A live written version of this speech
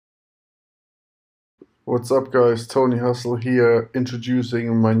What's up, guys? Tony Hustle here,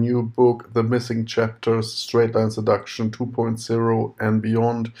 introducing my new book, The Missing Chapters, Straight Line Seduction 2.0 and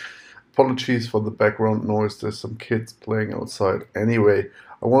Beyond. Apologies for the background noise, there's some kids playing outside. Anyway,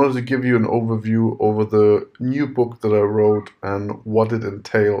 I wanted to give you an overview over the new book that I wrote and what it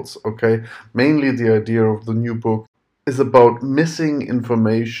entails, okay? Mainly the idea of the new book is about missing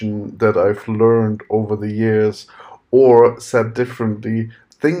information that I've learned over the years, or said differently,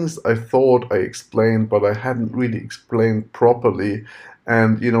 things I thought I explained, but I hadn't really explained properly.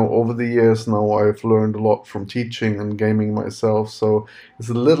 And over the years now, I've learned a lot from teaching and gaming myself. So it's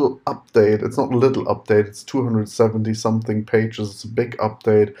a little update. It's not a little update, it's 270 something pages. It's a big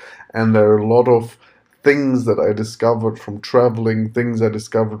update. And there are a lot of things that I discovered from traveling, things I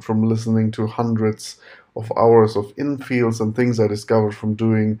discovered from listening to hundreds of hours of infields, and things I discovered from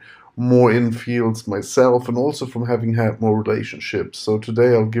doing more infields myself, and also from having had more relationships. So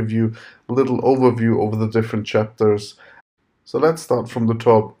today I'll give you a little overview over the different chapters. So let's start from the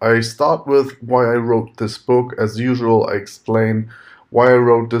top. I start with why I wrote this book. As usual, I explain why I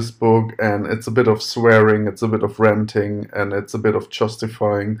wrote this book, and it's a bit of swearing, it's a bit of ranting, and it's a bit of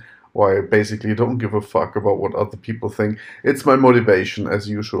justifying why I basically don't give a fuck about what other people think. It's my motivation, as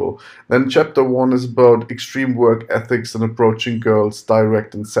usual. Then chapter 1 is about extreme work ethics and approaching girls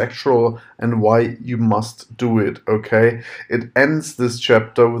direct and sexual, and why you must do it, okay? It ends this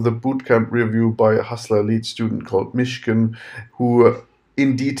chapter with a bootcamp review by a Hustler Elite student called Mishkin, who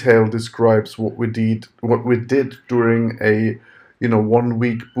in detail describes what we did during a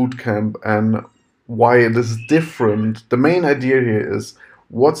 1-week bootcamp and why it is different. The main idea here is,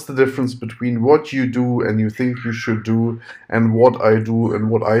 what's the difference between what you do and you think you should do, and what I do and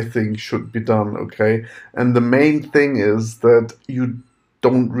what I think should be done, okay? And the main thing is that you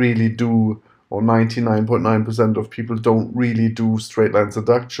don't really do, or 99.9% of people don't really do straight line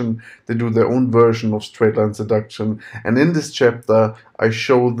seduction. They do their own version of straight line seduction. And in this chapter, I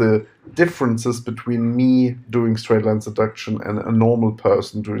show the differences between me doing straight line seduction and a normal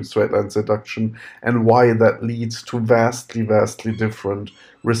person doing straight line seduction, and why that leads to vastly different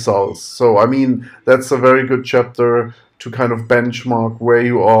results. So, I mean, that's a very good chapter to kind of benchmark where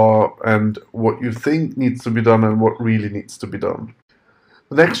you are and what you think needs to be done and what really needs to be done.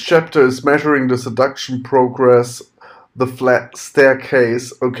 The next chapter is measuring the seduction progress, the flat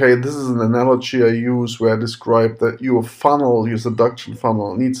staircase. Okay, this is an analogy I use where I describe that your funnel, your seduction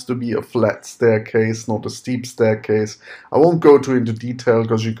funnel, needs to be a flat staircase, not a steep staircase. I won't go too into detail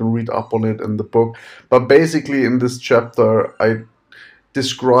because you can read up on it in the book. But basically in this chapter, I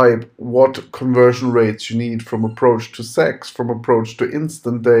describe what conversion rates you need from approach to sex, from approach to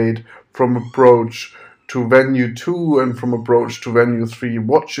instant date, from approach to venue 2, and from approach to venue 3.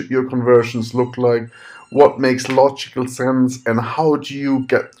 What should your conversions look like? What makes logical sense? And how do you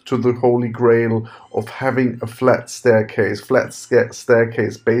get to the holy grail of having a flat staircase? Flat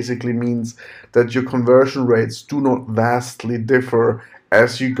staircase basically means that your conversion rates do not vastly differ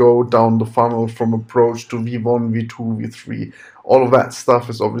as you go down the funnel from approach to V1, V2, V3. All of that stuff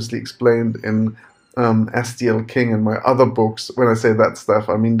is obviously explained in SDL King and my other books. When I say that stuff,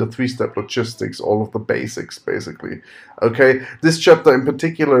 I mean the 3-step logistics, all of the basics, basically. Okay, this chapter in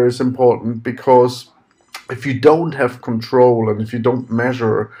particular is important because if you don't have control and if you don't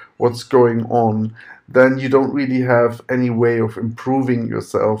measure what's going on, then you don't really have any way of improving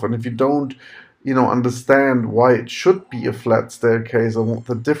yourself. And if you don't understand why it should be a flat staircase and what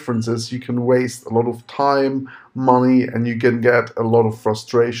the difference is, you can waste a lot of time, money, and you can get a lot of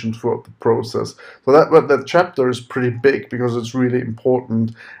frustration throughout the process. So that chapter is pretty big because it's really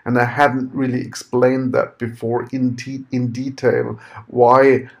important, and I hadn't really explained that before in detail,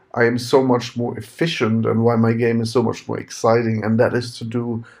 why I am so much more efficient and why my game is so much more exciting, and that is to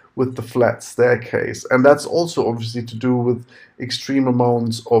do with the flat staircase. And that's also obviously to do with extreme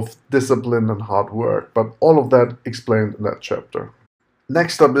amounts of discipline and hard work, but all of that explained in that chapter.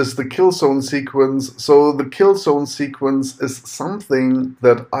 Next up is the kill zone sequence. So the kill zone sequence is something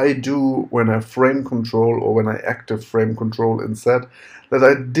that I do when I frame control or when I active frame control in set that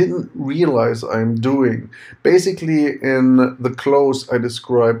I didn't realize I'm doing. Basically in the close I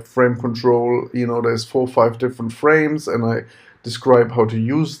describe frame control, there's 4 or 5 different frames, and I describe how to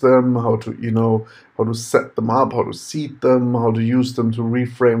use them, how to set them up, how to seed them, how to use them to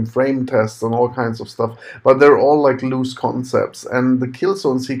reframe frame tests and all kinds of stuff. But they're all like loose concepts. And the kill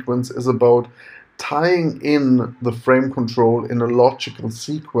zone sequence is about tying in the frame control in a logical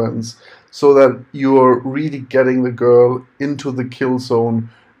sequence so that you're really getting the girl into the kill zone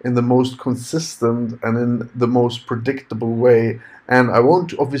in the most consistent and in the most predictable way. And I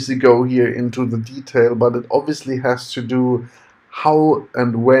won't obviously go here into the detail, but it obviously has to do how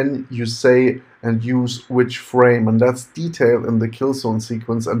and when you say and use which frame, and that's detailed in the Killzone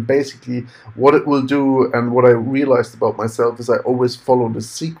sequence. And basically what it will do, and what I realized about myself, is I always follow the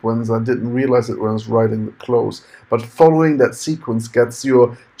sequence. I didn't realize it when I was writing the close, but following that sequence gets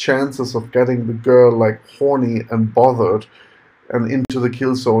your chances of getting the girl like horny and bothered and into the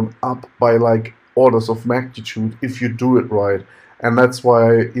kill zone up by like orders of magnitude if you do it right. And that's why,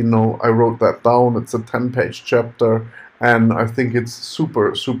 I wrote that down. It's a 10-page chapter, and I think it's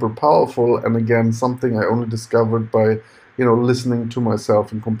super, super powerful. And again, something I only discovered by, listening to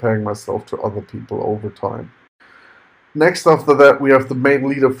myself and comparing myself to other people over time. Next, after that, we have the male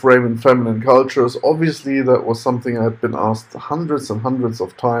leader frame in feminine cultures. Obviously, that was something I'd been asked hundreds and hundreds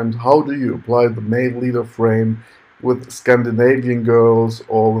of times. How do you apply the male leader frame with Scandinavian girls,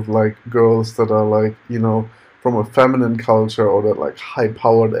 or with like girls that are like, from a feminine culture, or that like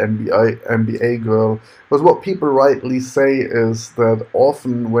high-powered MBA girl? Because what people rightly say is that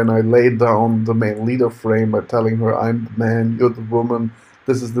often when I lay down the male leader frame by telling her, I'm the man, you're the woman,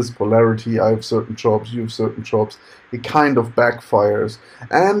 this is this polarity, I have certain jobs, you have certain jobs, it kind of backfires.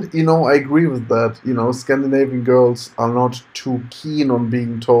 And, I agree with that. Scandinavian girls are not too keen on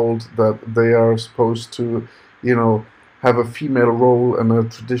being told that they are supposed to, have a female role and a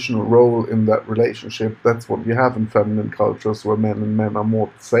traditional role in that relationship. That's what you have in feminine cultures, where men and men are more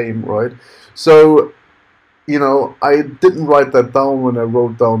the same, right? So, I didn't write that down when I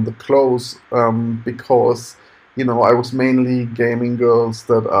wrote down the close, because I was mainly gaming girls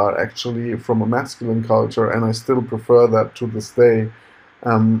that are actually from a masculine culture, and I still prefer that to this day.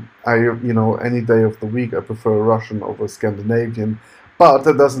 Any day of the week, I prefer Russian over Scandinavian, but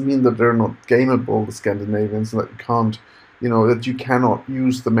that doesn't mean that they're not gameable, the Scandinavians, and that you can't, that you cannot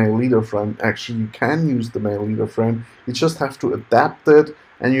use the male leader frame. Actually, you can use the male leader frame. You just have to adapt it,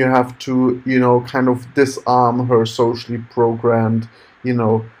 and you have to, kind of disarm her socially programmed,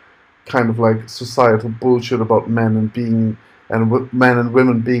 kind of like societal bullshit about men and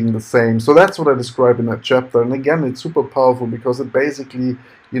women being the same. So that's what I describe in that chapter. And again, it's super powerful because it basically,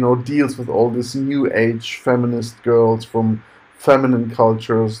 deals with all these new age feminist girls from feminine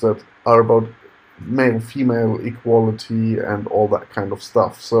cultures that are about male-female equality and all that kind of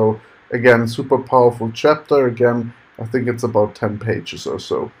stuff. So again, super powerful chapter. Again, I think it's about 10 pages or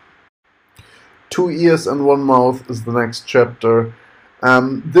so. 2 ears and 1 mouth is the next chapter.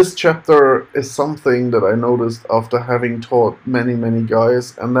 This chapter is something that I noticed after having taught many, many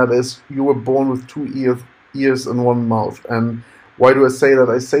guys, and that is, you were born with 2 ears and 1 mouth. And why do I say that?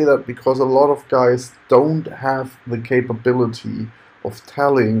 I say that because a lot of guys don't have the capability of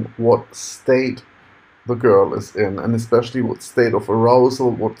telling what state the girl is in, and especially what state of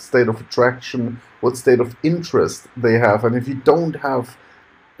arousal, what state of attraction, what state of interest they have. And if you don't have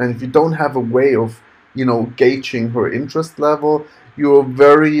a way of, gauging her interest level, you're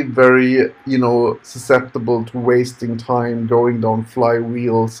very, very, susceptible to wasting time, going down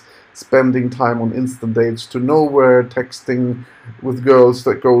flywheels, spending time on instant dates to nowhere, texting with girls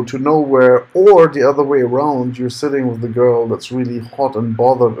that go to nowhere, or the other way around, you're sitting with the girl that's really hot and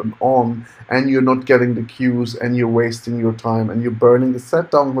bothered and on, and you're not getting the cues, and you're wasting your time, and you're burning the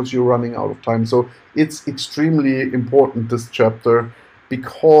set down because you're running out of time. So it's extremely important, this chapter,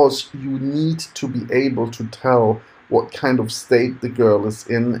 because you need to be able to tell what kind of state the girl is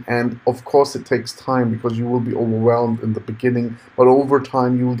in. And of course it takes time, because you will be overwhelmed in the beginning, but over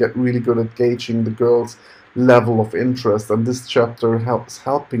time you will get really good at gauging the girl's level of interest. And this chapter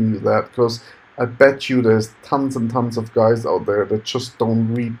helping you that, because I bet you there's tons and tons of guys out there that just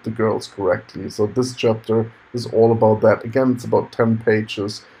don't read the girls correctly. So this chapter is all about that. Again, it's about 10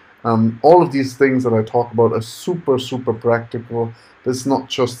 pages. All of these things that I talk about are super, super practical. It's not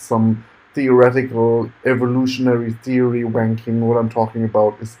just some theoretical evolutionary theory wanking. What I'm talking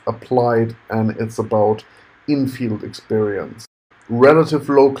about is applied, and it's about in-field experience. Relative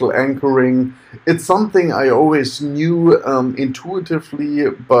local anchoring. It's something I always knew intuitively,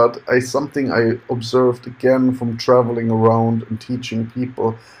 but something I observed again from traveling around and teaching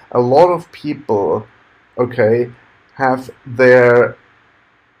people. A lot of people, have their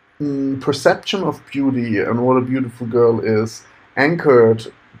perception of beauty and what a beautiful girl is anchored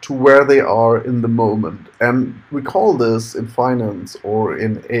to where they are in the moment. And we call this in finance or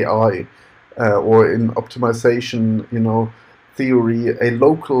in AI or in optimization, theory, a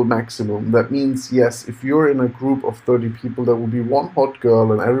local maximum. That means, yes, if you're in a group of 30 people, there will be one hot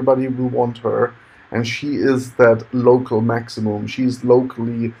girl and everybody will want her, and she is that local maximum. She's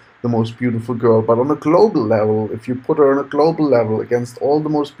locally the most beautiful girl. But on a global level, if you put her on a global level against all the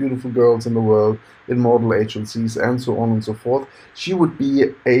most beautiful girls in the world, in model agencies and so on and so forth, she would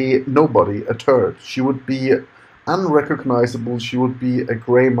be a nobody, a turd. She would be unrecognizable. She would be a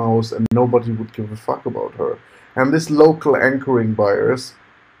gray mouse and nobody would give a fuck about her. And this local anchoring bias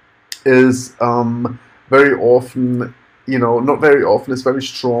is very often, not very often, it's very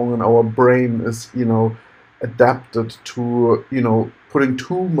strong, and our brain is, adapted to, putting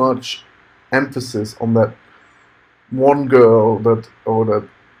too much emphasis on that one girl, that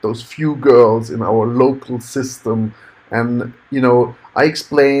those few girls in our local system. And I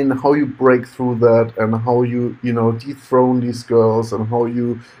explain how you break through that, and how you dethrone these girls, and how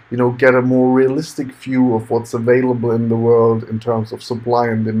you get a more realistic view of what's available in the world in terms of supply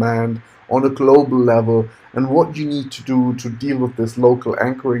and demand on a global level, and what you need to do to deal with this local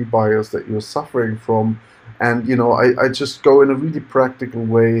anchoring bias that you're suffering from. And I just go in a really practical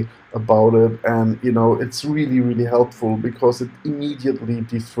way about it, and it's really, really helpful, because it immediately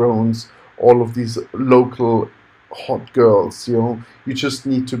dethrones all of these local hot girls. You just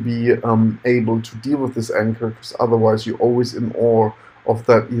need to be able to deal with this anchor, because otherwise you're always in awe of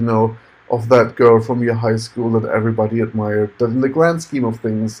that, of that girl from your high school that everybody admired, that in the grand scheme of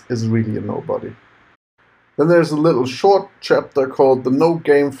things is really a nobody. Then there's a little short chapter called The No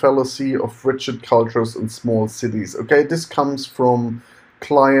Game Fallacy of Rigid Cultures in Small Cities. Okay, this comes from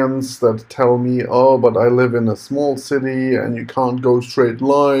clients that tell me, oh, but I live in a small city and you can't go straight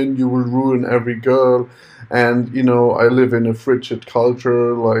line, you will ruin every girl. And, I live in a frigid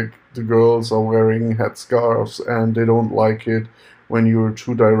culture, like the girls are wearing headscarves and they don't like it when you're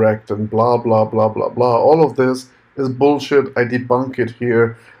too direct, and blah, blah, blah, blah, blah. All of this is bullshit. I debunk it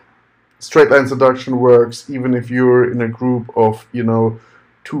here. Straight line seduction works even if you're in a group of,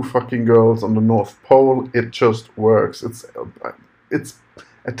 two fucking girls on the North Pole. It just works. It's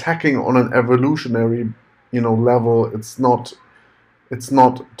attacking on an evolutionary, level. It's not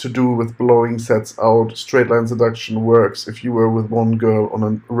to do with blowing sets out. Straight line seduction works if you were with one girl on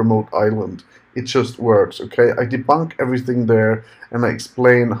a remote island. It just works, okay? I debunk everything there, and I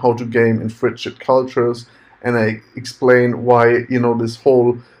explain how to game in frigid cultures, and I explain why, this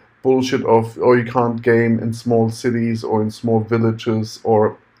whole bullshit of, oh, you can't game in small cities or in small villages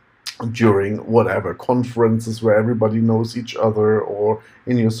or during whatever conferences where everybody knows each other, or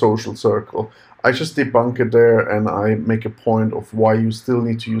in your social circle. I just debunk it there, and I make a point of why you still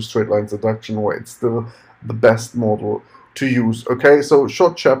need to use straight line seduction, why it's still the best model to use. Okay, so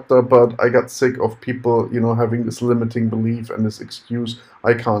short chapter, but I got sick of people, having this limiting belief and this excuse,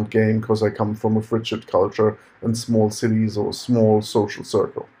 I can't game because I come from a frigid culture and small cities or small social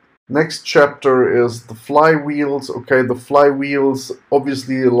circle. Next chapter is the flywheels. Okay, the flywheels,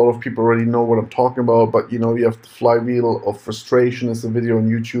 obviously a lot of people already know what I'm talking about, but you have the flywheel of frustration is a video on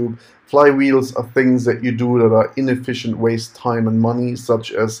YouTube. Flywheels are things that you do that are inefficient, waste time and money,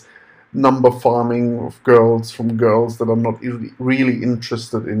 such as number farming of girls from girls that are not really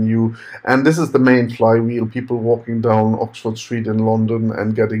interested in you. And this is the main flywheel: people walking down Oxford Street in London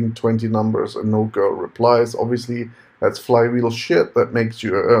and getting 20 numbers and no girl replies. Obviously that's flywheel shit that makes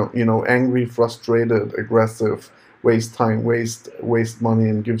you angry, frustrated, aggressive, waste time, waste money,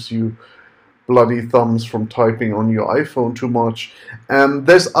 and gives you bloody thumbs from typing on your iPhone too much. And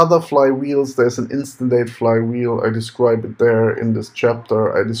there's other flywheels. There's an instant date flywheel. I describe it there in this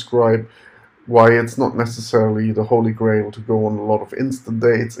chapter. I describe why it's not necessarily the holy grail to go on a lot of instant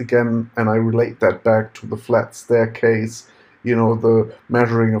dates again, and I relate that back to the flat staircase, the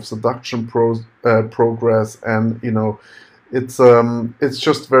measuring of seduction progress, and it's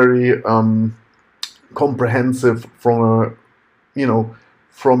just very comprehensive from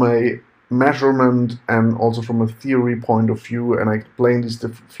a measurement and also from a theory point of view, and I explain these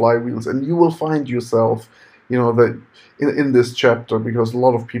different flywheels, and you will find yourself, that in this chapter, because a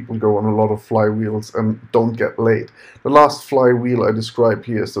lot of people go on a lot of flywheels and don't get laid. The last flywheel I describe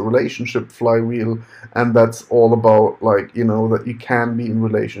here is the relationship flywheel, and that's all about that you can be in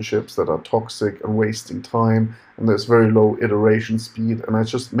relationships that are toxic and wasting time, and there's very low iteration speed, and I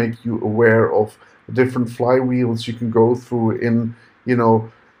just make you aware of the different flywheels you can go through in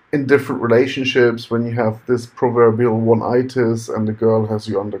different relationships when you have this proverbial one-itis and the girl has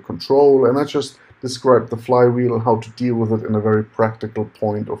you under control. And I just describe the flywheel, how to deal with it in a very practical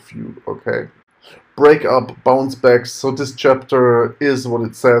point of view, okay? Break up, bounce backs. So this chapter is what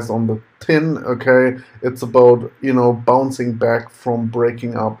it says on the tin, okay? It's about, bouncing back from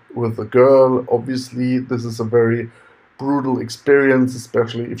breaking up with a girl. Obviously, this is a very brutal experience,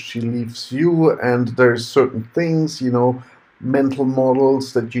 especially if she leaves you, and there's certain things, mental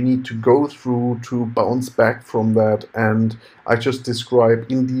models that you need to go through to bounce back from that. And I just describe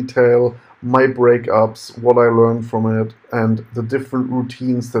in detail my breakups, what I learned from it, and the different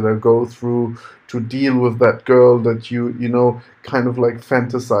routines that I go through to deal with that girl that you know, kind of like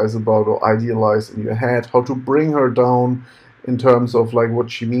fantasize about or idealize in your head, how to bring her down in terms of like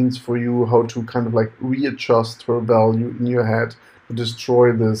what she means for you, how to kind of like readjust her value in your head to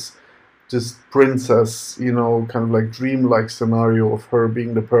destroy this princess, you know, kind of like dreamlike scenario of her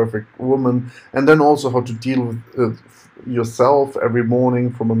being the perfect woman, and then also how to deal with yourself every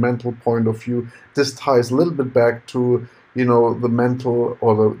morning from a mental point of view. This ties a little bit back to, you know, the mental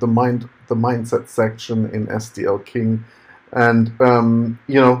or the mindset section in SDL King. And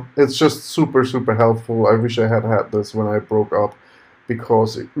you know, it's just super helpful. I wish I had had this when I broke up,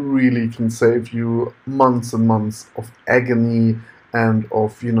 because it really can save you months and months of agony and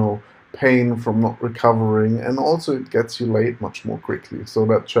of, you know, pain from not recovering, and also it gets you laid much more quickly. So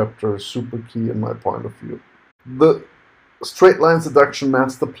that chapter is super key in my point of view. The Straight Line Seduction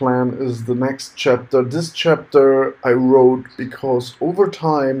Master Plan is the next chapter. This chapter I wrote because over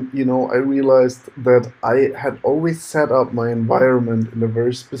time, you know, I realized that I had always set up my environment in a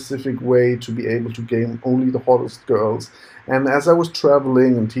very specific way to be able to game only the hottest girls. And as I was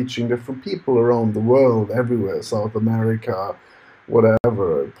traveling and teaching different people around the world, everywhere, South America,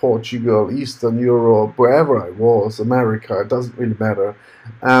 whatever, Portugal, Eastern Europe, wherever I was, America, it doesn't really matter.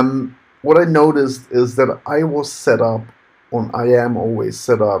 What I noticed is that I was set up I am always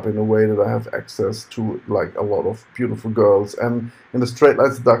set up in a way that I have access to like a lot of beautiful girls. And in the Straight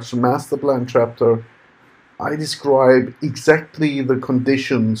Line Seduction Master Plan chapter, I describe exactly the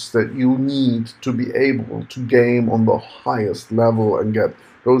conditions that you need to be able to game on the highest level and get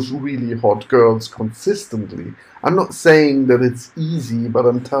those really hot girls consistently. I'm not saying that it's easy, but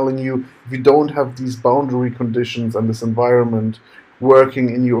I'm telling you, if you don't have these boundary conditions and this environment working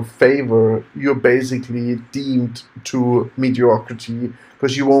in your favor, you're basically deemed to mediocrity,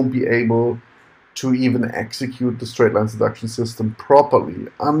 because you won't be able to even execute the straight line seduction system properly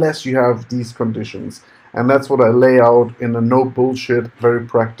unless you have these conditions. And that's what I lay out in a no bullshit, very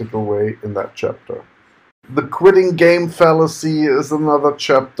practical way in that chapter. The quitting game fallacy is another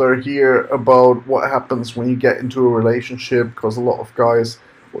chapter here about what happens when you get into a relationship, because a lot of guys,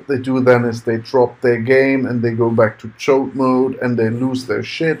 what they do then is they drop their game and they go back to choke mode and they lose their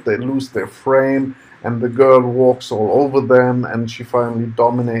shit, they lose their frame, and the girl walks all over them and she finally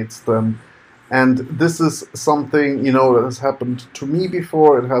dominates them. And this is something, you know, that has happened to me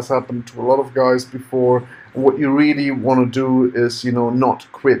before, it has happened to a lot of guys before. What you really want to do is, you know, not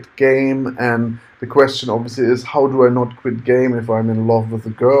quit game. And the question obviously is, how do I not quit game if I'm in love with a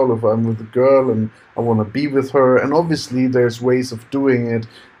girl, if I'm with a girl and I want to be with her? And obviously there's ways of doing it.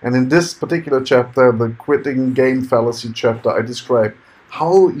 And in this particular chapter, the quitting game fallacy chapter, I describe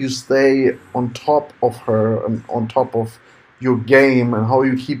how you stay on top of her and on top of your game, and how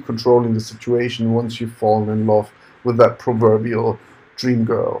you keep controlling the situation once you've fallen in love with that proverbial dream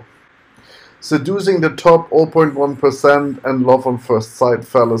girl. Seducing the top 0.1% and love on first sight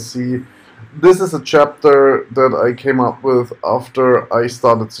fallacy. This is a chapter that I came up with after I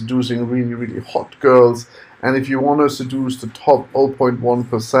started seducing really hot girls. And if you want to seduce the top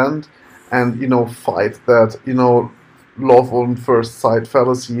 0.1% and, you know, fight that, you know, love on first sight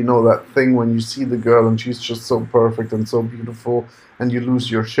fallacy, you know, that thing when you see the girl and she's just so perfect and so beautiful and you lose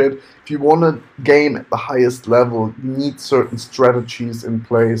your shit. If you want to game at the highest level, you need certain strategies in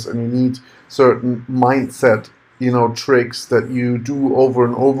place and you need certain mindset, you know, tricks that you do over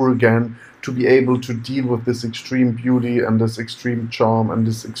and over again to be able to deal with this extreme beauty and this extreme charm and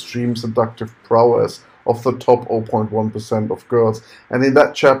this extreme seductive prowess of the top 0.1% of girls. And in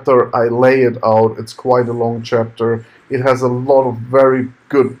that chapter I lay it out. It's quite a long chapter. It has a lot of very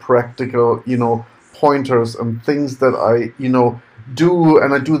good practical, you know, pointers and things that I, you know, do,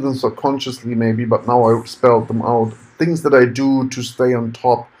 and I do them subconsciously maybe, but now I spelled them out. Things that I do to stay on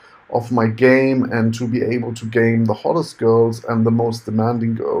top of my game and to be able to game the hottest girls and the most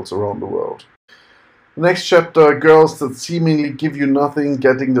demanding girls around the world. Next chapter, girls that seemingly give you nothing,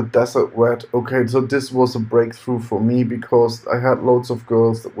 getting the desert wet. Okay, so this was a breakthrough for me because I had loads of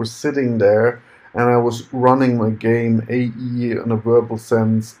girls that were sitting there and I was running my game AE in a verbal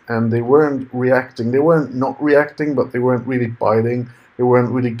sense, and they weren't reacting. They weren't not reacting, but they weren't really biting. They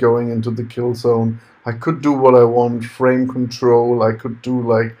weren't really going into the kill zone. I could do what I want, frame control, I could do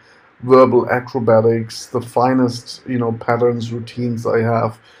like verbal acrobatics, the finest, you know, patterns, routines I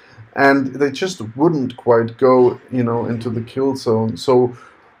have. And they just wouldn't quite go, you know, into the kill zone. So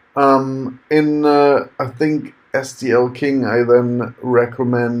in I think SDL King, I then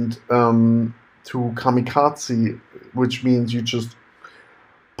recommend to Kamikaze which means you just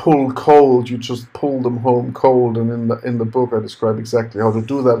pull cold, you just pull them home cold. And in the book I describe exactly how to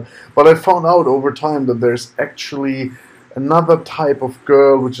do that. But I found out over time that there's actually another type of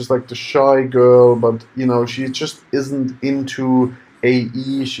girl, which is like the shy girl, but you know, she just isn't into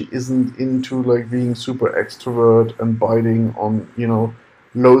AE, she isn't into like being super extrovert and biting on, you know,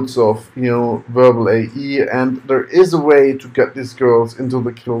 loads of, you know, verbal AE. And there is a way to get these girls into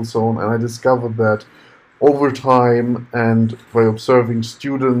the kill zone, and I discovered that over time and by observing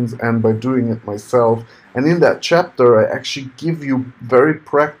students and by doing it myself. And in that chapter I actually give you very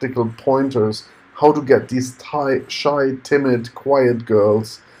practical pointers how to get these shy, timid, quiet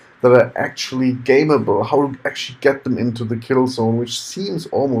girls that are actually gameable, how to actually get them into the kill zone, which seems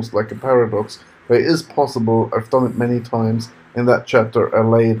almost like a paradox, but it is possible. I've done it many times. In that chapter I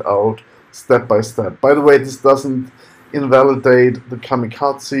lay it out step by step. By the way, this doesn't invalidate the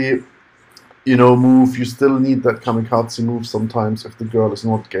kamikaze, you know, move. You still need that kamikaze move sometimes if the girl is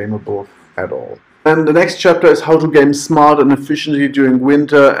not gameable at all. And the next chapter is how to game smart and efficiently during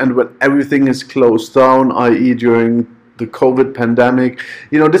winter and when everything is closed down, i.e. during the COVID pandemic.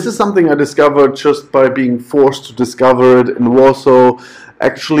 You know, this is something I discovered just by being forced to discover it in Warsaw.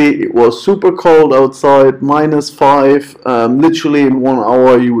 Actually, it was super cold outside, -5. Literally in 1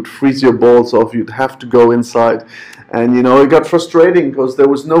 hour you would freeze your balls off. You'd have to go inside. And, you know, it got frustrating because there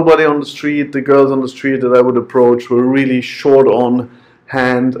was nobody on the street. The girls on the street that I would approach were really short on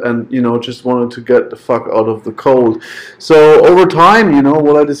hand and, you know, just wanted to get the fuck out of the cold. So over time, you know,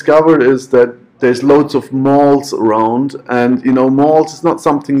 what I discovered is that there's loads of malls around. And, you know, malls is not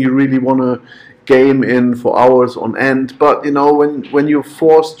something you really want to game in for hours on end, but you know, when you're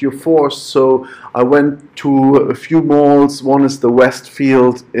forced, you're forced. So I went to a few malls. One is the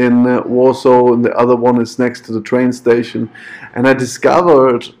Westfield in Warsaw, and the other one is next to the train station. And I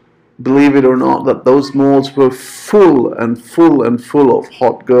discovered, believe it or not, that those malls were full and full and full of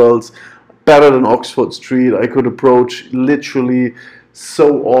hot girls, better than Oxford Street. I could approach literally so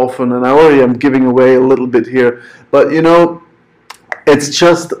often, and I already am giving away a little bit here, but you know, it's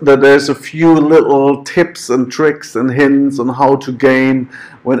just that there's a few little tips and tricks and hints on how to game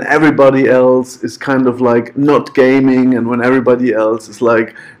when everybody else is kind of like not gaming, and when everybody else is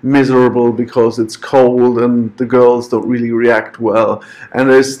like miserable because it's cold and the girls don't really react well. And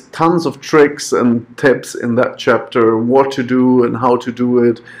there's tons of tricks and tips in that chapter, what to do and how to do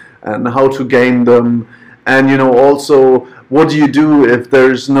it and how to game them. And you know, also, what do you do if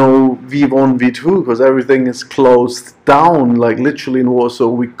there's no V1, V2, because everything is closed down? Like literally in Warsaw,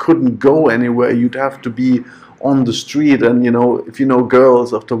 we couldn't go anywhere. You'd have to be on the street. And you know, if you know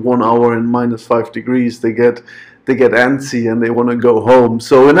girls, after 1 hour in -5 degrees, they get antsy and they want to go home.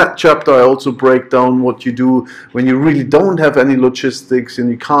 So in that chapter I also break down what you do when you really don't have any logistics and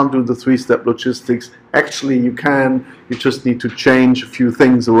you can't do the 3-step logistics. Actually you can, you just need to change a few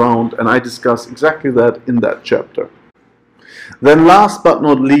things around, and I discuss exactly that in that chapter. Then last but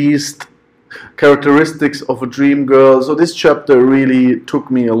not least, characteristics of a dream girl. So this chapter really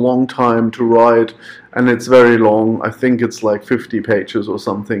took me a long time to write, and it's very long. I think it's like 50 pages or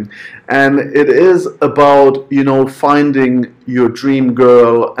something. And it is about, you know, finding your dream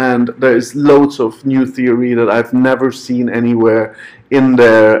girl, and there is loads of new theory that I've never seen anywhere in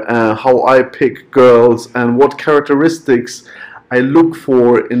there, how I pick girls and what characteristics I look for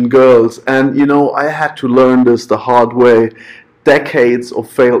in girls. And you know, I had to learn this the hard way. Decades of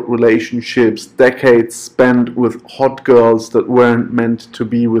failed relationships, decades spent with hot girls that weren't meant to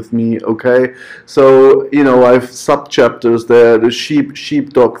be with me, okay? So, you know, I've sub-chapters there, the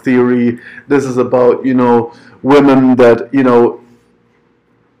sheepdog theory. This is about, you know, women that, you know,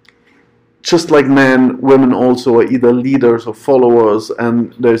 just like men, women also are either leaders or followers,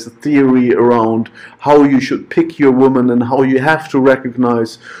 and there's a theory around how you should pick your woman and how you have to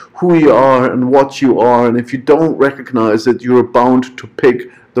recognize who you are and what you are, and if you don't recognize it, you're bound to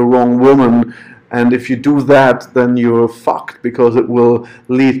pick the wrong woman. And if you do that, then you're fucked, because it will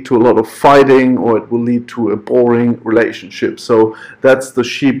lead to a lot of fighting, or it will lead to a boring relationship. So that's the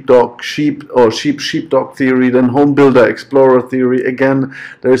sheepdog theory. Then home builder explorer theory. Again,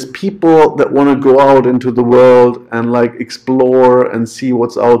 there's people that want to go out into the world and like explore and see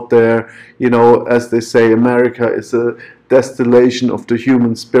what's out there. You know, as they say, America is a distillation of the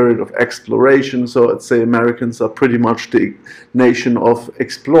human spirit of exploration. So I'd say Americans are pretty much the nation of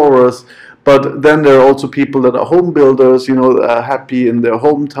explorers. But then there are also people that are home builders, you know, that are happy in their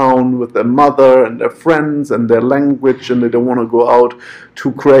hometown with their mother and their friends and their language, and they don't want to go out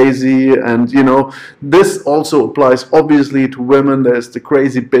too crazy. And, you know, this also applies obviously to women. There's the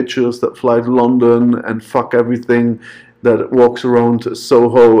crazy bitches that fly to London and fuck everything that walks around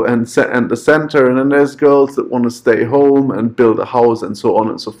Soho and the center, and then there's girls that want to stay home and build a house and so on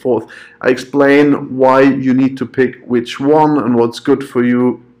and so forth. I explain why you need to pick which one and what's good for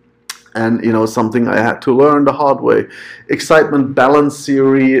you. And something I had to learn the hard way. Excitement balance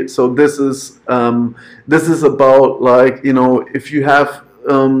theory. So this is about, like, if you have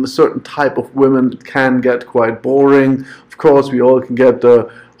a certain type of women, it can get quite boring. Of course, we all can get the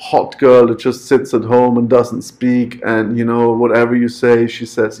hot girl that just sits at home and doesn't speak, and whatever you say, she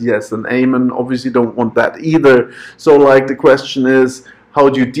says yes and amen. Obviously, don't want that either. So, like, the question is, how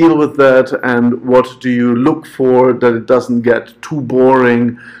do you deal with that, and what do you look for that it doesn't get too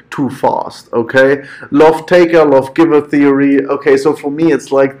boring too fast? Okay, love taker, love giver theory. Okay, so for me it's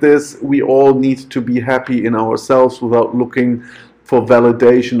like this: we all need to be happy in ourselves without looking for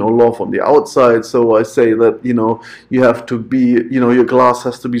validation or love on the outside. So I say that you have to be, your glass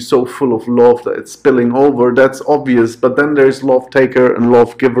has to be so full of love that it's spilling over. That's obvious, but then there's love taker and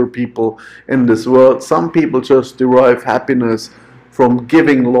love giver people in this world. Some people just derive happiness from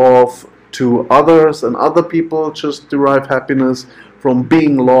giving love to others, and other people just derive happiness from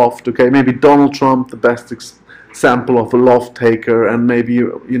being loved. Okay, maybe Donald Trump, the best example of a love taker, and maybe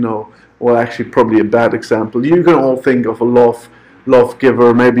well, actually probably a bad example. You can all think of a love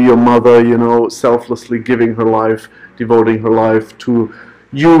giver. Maybe your mother, selflessly giving her life, devoting her life to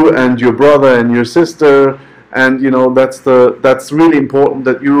you and your brother and your sister. And that's really important,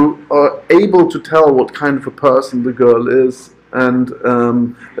 that you are able to tell what kind of a person the girl is, and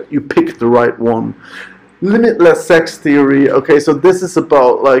that you pick the right one. Limitless sex theory. Okay, so this is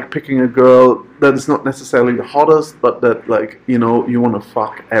about, like, picking a girl that is not necessarily the hottest, but that, like, you want to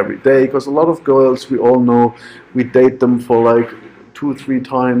fuck every day. Because a lot of girls, we all know, we date them for like 2-3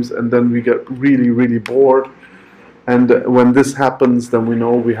 times, and then we get really, really bored. And when this happens, then we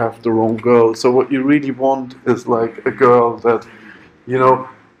know we have the wrong girl. So what you really want is, like, a girl that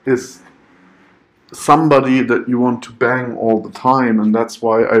is somebody that you want to bang all the time, and that's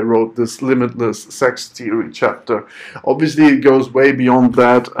why I wrote this limitless sex theory chapter. Obviously it goes way beyond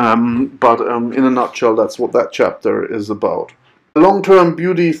that, but in a nutshell, that's what that chapter is about. Long-term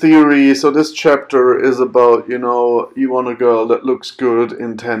beauty theory. So this chapter is about, you want a girl that looks good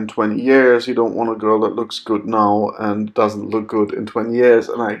in 10-20 years. You don't want a girl that looks good now and doesn't look good in 20 years.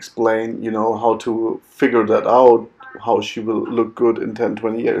 And I explain, how to figure that out, how she will look good in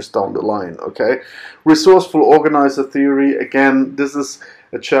 10-20 years down the line. Okay, resourceful organizer theory. Again, this is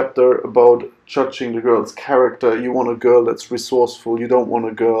a chapter about judging the girl's character. You want a girl that's resourceful. You don't want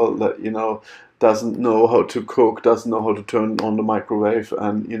a girl that doesn't know how to cook, doesn't know how to turn on the microwave,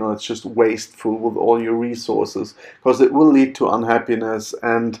 and it's just wasteful with all your resources, because it will lead to unhappiness.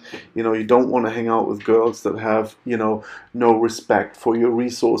 And you don't want to hang out with girls that have no respect for your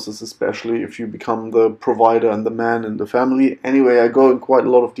resources, especially if you become the provider and the man in the family. Anyway, I go in quite a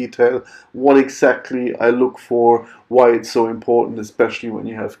lot of detail what exactly I look for, why it's so important, especially when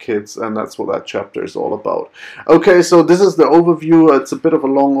you have kids, and that's what that chapter is all about. Okay, so this is the overview. It's a bit of a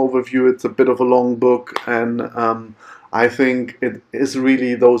long overview, it's a bit of a long book, and I think it is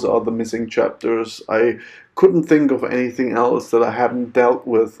really, those are the missing chapters. I couldn't think of anything else that I hadn't dealt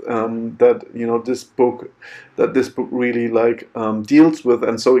with, that this book really, like, deals with,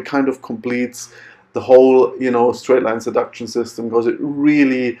 and so it kind of completes the whole straight line seduction system, because it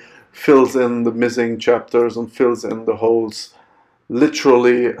really fills in the missing chapters and fills in the holes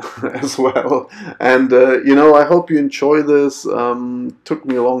literally as well. And I hope you enjoy this. Took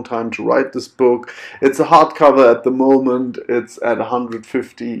me a long time to write this book. It's a hardcover at the moment. It's at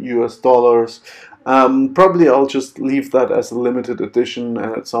 $150 US. Probably I'll just leave that as a limited edition,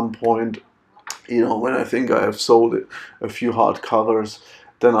 and at some point, when I think I have sold it, a few hardcovers,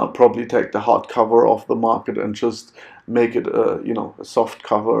 then I'll probably take the hardcover off the market and just make it a soft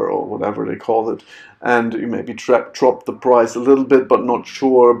cover or whatever they call it, and you maybe drop the price a little bit, but not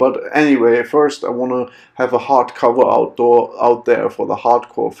sure. But anyway, first I want to have a hardcover out there for the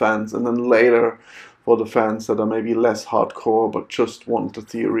hardcore fans, and then later for the fans that are maybe less hardcore but just want the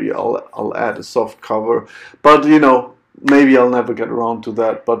theory, I'll add a soft cover. But maybe I'll never get around to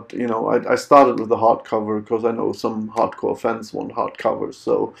that, but I started with the hardcover because I know some hardcore fans want hardcovers.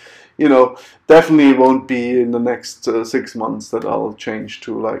 So definitely won't be in the next 6 months that I'll change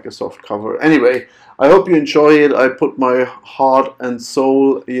to, like, a soft cover. Anyway, I hope you enjoy it. I put my heart and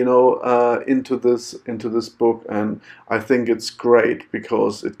soul into this book, and I think it's great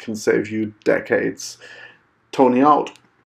because it can save you decades. Tony out.